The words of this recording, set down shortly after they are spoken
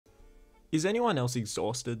Is anyone else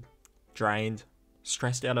exhausted, drained,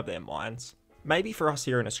 stressed out of their minds? Maybe for us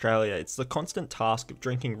here in Australia, it's the constant task of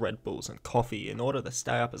drinking Red Bulls and coffee in order to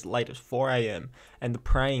stay up as late as 4 AM and the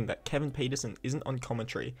praying that Kevin Peterson isn't on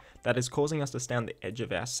commentary that is causing us to stay on the edge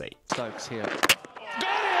of our seat. Stokes here. Got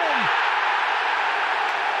him!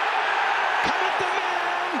 Come at the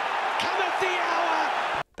man! Come at the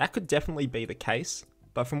hour! That could definitely be the case,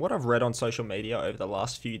 but from what I've read on social media over the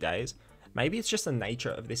last few days, maybe it's just the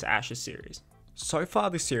nature of this Ashes series. So far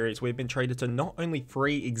this series, we've been treated to not only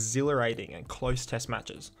 3 exhilarating and close test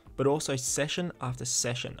matches, but also session after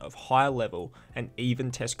session of high level and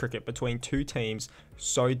even test cricket between 2 teams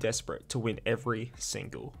so desperate to win every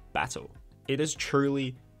single battle. It has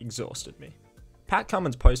truly exhausted me. Pat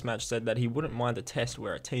Cummins post-match said that he wouldn't mind a test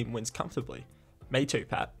where a team wins comfortably. Me too,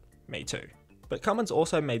 Pat. Me too. But Cummins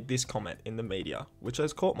also made this comment in the media, which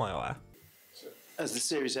has caught my eye. As the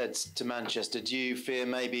series heads to Manchester, do you fear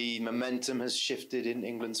maybe momentum has shifted in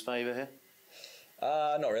England's favour here?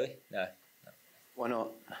 Not really, no. Why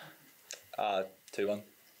not? 2-1.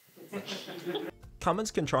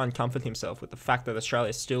 Cummins can try and comfort himself with the fact that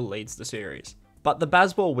Australia still leads the series. But the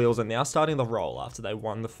Bazball wheels are now starting to roll after they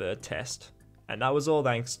won the 3rd test. And that was all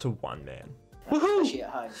thanks to one man. Woohoo! At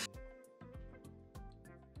home.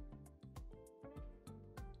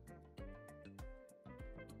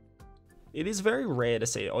 It is very rare to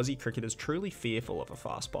see Aussie cricketers truly fearful of a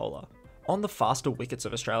fast bowler. On the faster wickets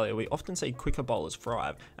of Australia, we often see quicker bowlers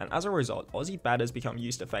thrive, and as a result, Aussie batters become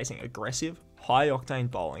used to facing aggressive, high-octane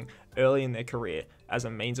bowling early in their career as a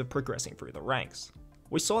means of progressing through the ranks.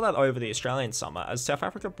 We saw that over the Australian summer as South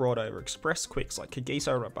Africa brought over express quicks like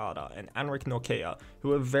Kagiso Rabada and Anrich Nortje,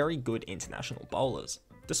 who are very good international bowlers.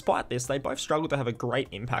 Despite this, they both struggled to have a great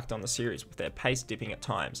impact on the series with their pace dipping at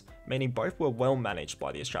times, meaning both were well managed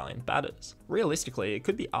by the Australian batters. Realistically, it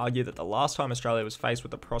could be argued that the last time Australia was faced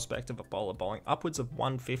with the prospect of a bowler bowling upwards of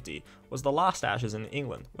 150 was the last Ashes in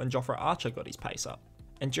England when Jofra Archer got his pace up.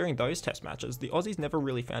 And during those test matches, the Aussies never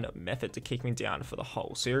really found a method to keep him down for the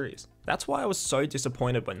whole series. That's why I was so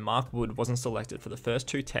disappointed when Mark Wood wasn't selected for the first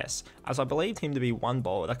 2 tests, as I believed him to be one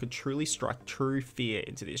bowler that could truly strike true fear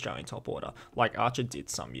into the Australian top order, like Archer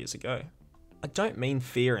did some years ago. I don't mean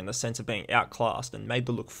fear in the sense of being outclassed and made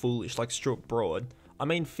to look foolish like Stuart Broad. I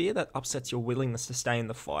mean fear that upsets your willingness to stay in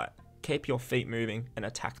the fight, keep your feet moving, and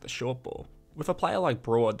attack the short ball. With a player like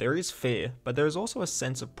Broad, there is fear, but there is also a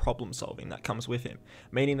sense of problem solving that comes with him,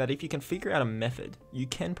 meaning that if you can figure out a method, you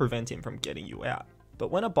can prevent him from getting you out.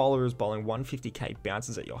 But when a bowler is bowling 150k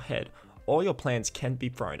bounces at your head, all your plans can be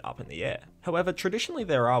thrown up in the air. However, traditionally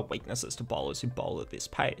there are weaknesses to bowlers who bowl at this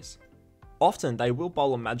pace. Often they will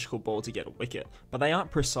bowl a magical ball to get a wicket, but they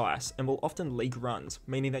aren't precise and will often leak runs,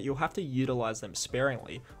 meaning that you'll have to utilise them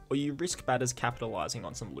sparingly, or you risk batters capitalising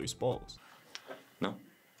on some loose balls. No.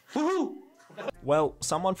 Woohoo! Well,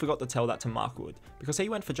 someone forgot to tell that to Mark Wood, because he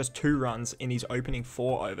went for just 2 runs in his opening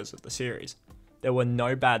 4 overs of the series. There were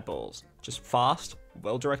no bad balls, just fast,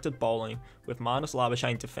 well-directed bowling, with Marnus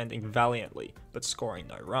Labuschagne defending valiantly, but scoring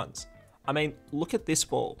no runs. I mean, look at this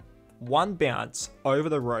ball. 1 bounce over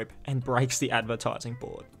the rope and breaks the advertising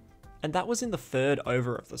board. And that was in the 3rd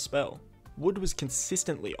over of the spell. Wood was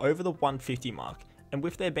consistently over the 150 mark, and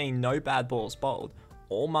with there being no bad balls bowled,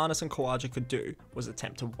 all Marnus and Khawaja could do was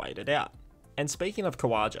attempt to wait it out. And speaking of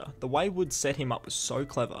Khawaja, the way Wood set him up was so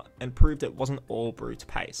clever and proved it wasn't all brute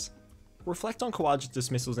pace. Reflect on Khawaja's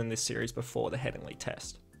dismissals in this series before the Headingley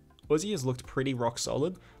test. Aussie has looked pretty rock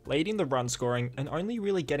solid, leading the run scoring and only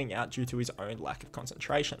really getting out due to his own lack of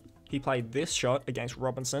concentration. He played this shot against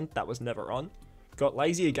Robinson that was never on, got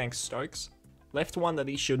lazy against Stokes, left one that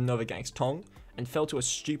he shouldn't have against Tong, and fell to a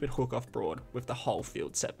stupid hook off Broad with the whole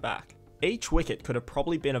field set back. Each wicket could have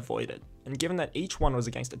probably been avoided, and given that each one was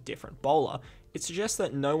against a different bowler, it suggests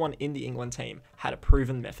that no one in the England team had a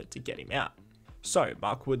proven method to get him out. So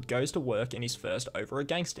Mark Wood goes to work in his first over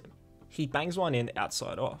against him. He bangs one in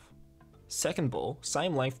outside off. Second ball,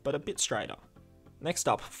 same length but a bit straighter. Next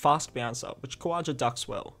up, fast bouncer, which Khawaja ducks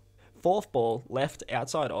well. 4th ball, left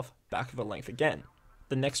outside off, back of a length again.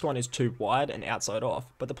 The next one is too wide and outside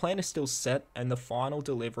off, but the plan is still set and the final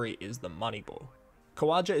delivery is the money ball.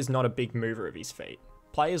 Khawaja is not a big mover of his feet.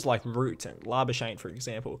 Players like Root and Labuschagne, for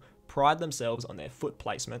example, pride themselves on their foot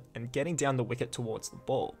placement and getting down the wicket towards the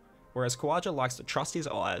ball, whereas Khawaja likes to trust his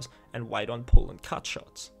eyes and wait on pull and cut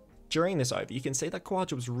shots. During this over, you can see that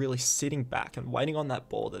Khawaja was really sitting back and waiting on that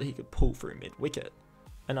ball that he could pull through mid-wicket.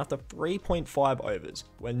 And after 3.5 overs,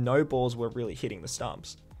 where no balls were really hitting the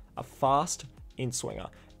stumps, a fast in-swinger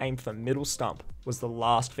aimed for middle stump was the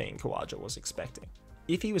last thing Khawaja was expecting.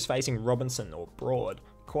 If he was facing Robinson or Broad,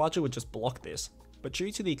 Khawaja would just block this, But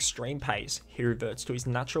due to the extreme pace, he reverts to his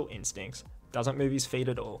natural instincts, doesn't move his feet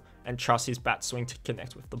at all, and trusts his bat swing to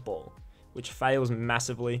connect with the ball, which fails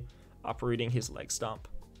massively, uprooting his leg stump.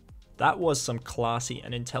 That was some classy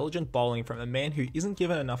and intelligent bowling from a man who isn't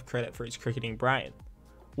given enough credit for his cricketing brain.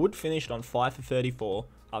 Wood finished on 5 for 34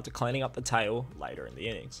 after cleaning up the tail later in the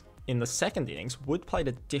innings. In the second innings, Wood played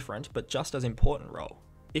a different but just as important role.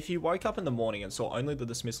 If you woke up in the morning and saw only the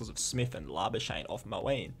dismissals of Smith and Labuschagne off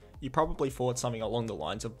Moeen, you probably thought something along the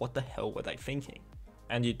lines of what the hell were they thinking?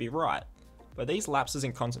 And you'd be right, but these lapses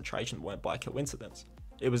in concentration weren't by coincidence.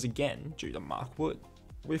 It was again due to Mark Wood.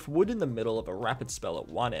 With Wood in the middle of a rapid spell at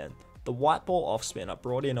one end, the white ball off spinner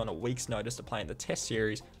brought in on a week's notice to play in the Test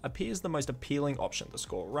series appears the most appealing option to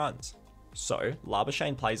score runs. So,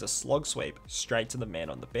 Labuschagne plays a slog sweep straight to the man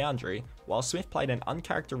on the boundary, while Smith played an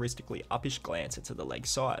uncharacteristically uppish glance into the leg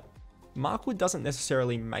side. Mark Wood doesn't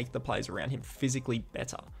necessarily make the plays around him physically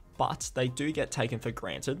better, but they do get taken for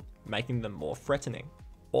granted, making them more threatening.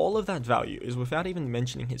 All of that value is without even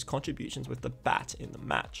mentioning his contributions with the bat in the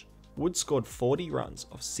match. Wood scored 40 runs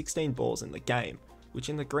off 16 balls in the game, which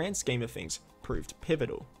in the grand scheme of things proved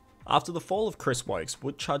pivotal. After the fall of Chris Woakes,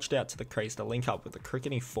 Wood trudged out to the crease to link up with the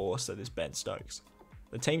cricketing force that is Ben Stokes.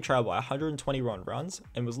 The team trailed by 121 runs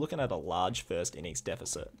and was looking at a large first innings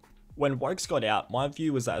deficit. When Woakes got out, my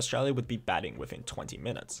view was that Australia would be batting within 20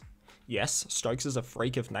 minutes. Yes, Stokes is a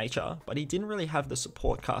freak of nature, but he didn't really have the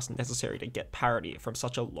support cast necessary to get parity from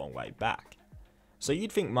such a long way back. So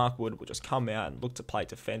you'd think Mark Wood would just come out and look to play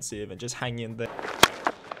defensive and just hang in there.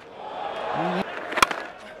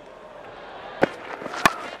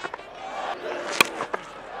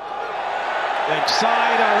 Leg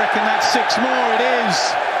side, I reckon that's 6 more, it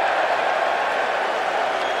is.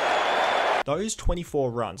 Those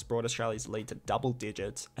 24 runs brought Australia's lead to double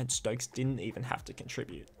digits, and Stokes didn't even have to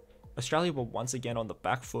contribute. Australia were once again on the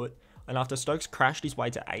back foot, and after Stokes crashed his way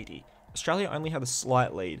to 80, Australia only had a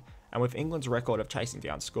slight lead, and with England's record of chasing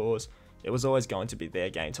down scores, it was always going to be their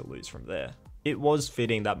game to lose from there. It was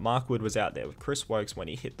fitting that Mark Wood was out there with Chris Woakes when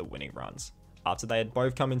he hit the winning runs, after they had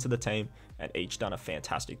both come into the team and each done a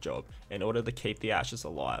fantastic job in order to keep the Ashes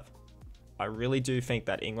alive. I really do think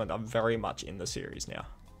that England are very much in the series now.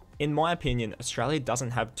 In my opinion, Australia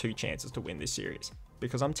doesn't have 2 chances to win this series,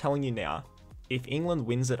 because I'm telling you now, if England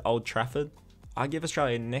wins at Old Trafford, I give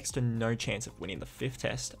Australia next to no chance of winning the 5th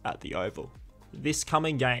test at the Oval. This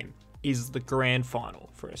coming game is the grand final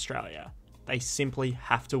for Australia. They simply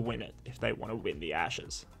have to win it if they want to win the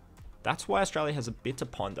Ashes. That's why Australia has a bit to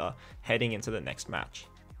ponder heading into the next match.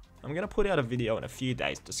 I'm going to put out a video in a few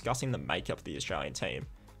days discussing the makeup of the Australian team,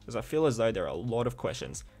 as I feel as though there are a lot of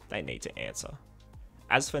questions they need to answer.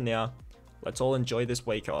 As for now, let's all enjoy this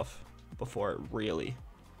week off before it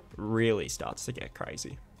really starts to get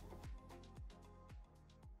crazy.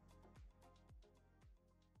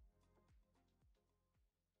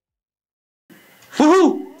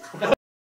 Woohoo!